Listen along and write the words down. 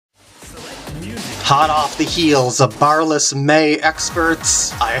Hot off the heels of Barless May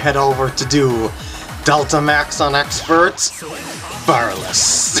experts, I head over to do DeltaMAX on experts,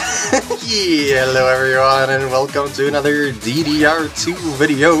 Barless. Yeah, hello everyone, and welcome to another DDR2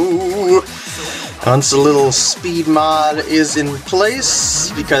 video. Once the little speed mod is in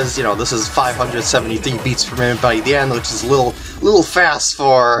place, because, you know, this is 573 beats per minute by the end, which is a little fast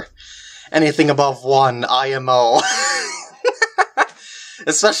for anything above 1 IMO.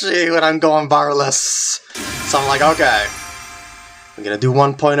 Especially when I'm going barless. So I'm like, okay, we're gonna do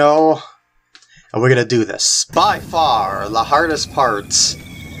 1.0, and we're gonna do this. By far, the hardest part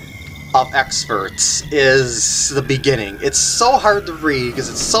of experts is the beginning. It's so hard to read because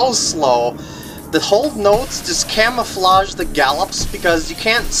it's so slow. The hold notes just camouflage the gallops because you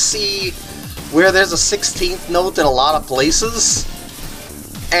can't see where there's a 16th note in a lot of places.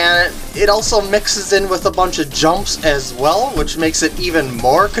 And it also mixes in with a bunch of jumps as well, which makes it even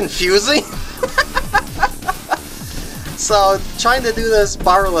more confusing. So trying to do this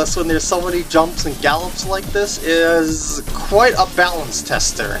barless when there's so many jumps and gallops like this is quite a balance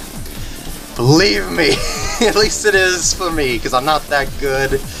tester. Believe me, at least it is for me, because I'm not that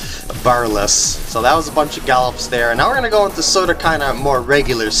good barless. So that was a bunch of gallops there, and now we're going to go into sort of kind of more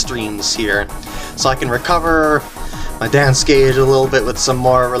regular streams here, so I can recover my dance gauge a little bit with some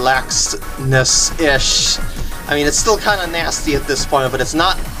more relaxedness-ish. I mean, it's still kind of nasty at this point, but it's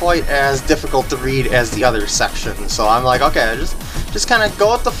not quite as difficult to read as the other sections. So I'm like, okay, just kind of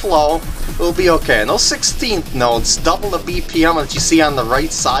go with the flow, we'll be okay. And those 16th notes double the BPM that you see on the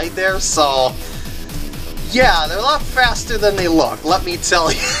right side there, so yeah, they're a lot faster than they look, let me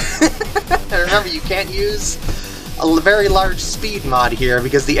tell you. And remember, you can't use a very large speed mod here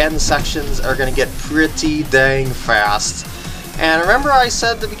because the end sections are going to get pretty dang fast. And remember I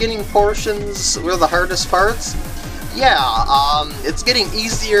said the beginning portions were the hardest parts? Yeah, it's getting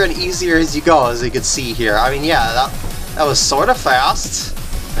easier and easier as you go, as you can see here. I mean, yeah, that was sort of fast.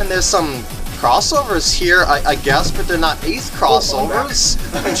 And there's some crossovers here, I guess, but they're not ace crossovers.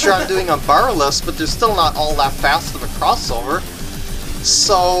 I'm sure I'm doing a barless, but they're still not all that fast of a crossover.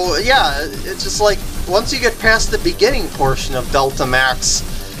 So, yeah, it's just like, once you get past the beginning portion of DeltaMAX,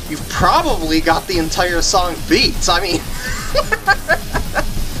 you've probably got the entire song beat. I mean,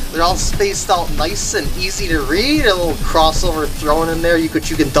 they're all spaced out nice and easy to read, a little crossover thrown in there, you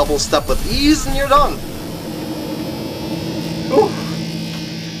can double step with ease and you're done. Ooh.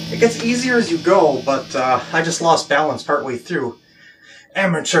 It gets easier as you go, but I just lost balance partway through.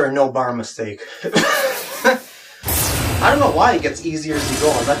 Amateur no bar mistake. I don't know why it gets easier as you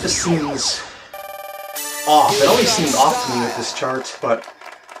go, that just seems off. It always seemed off to me with this chart, but,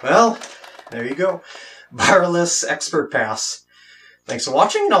 well, there you go. Barless Expert Pass. Thanks for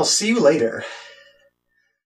watching, and I'll see you later.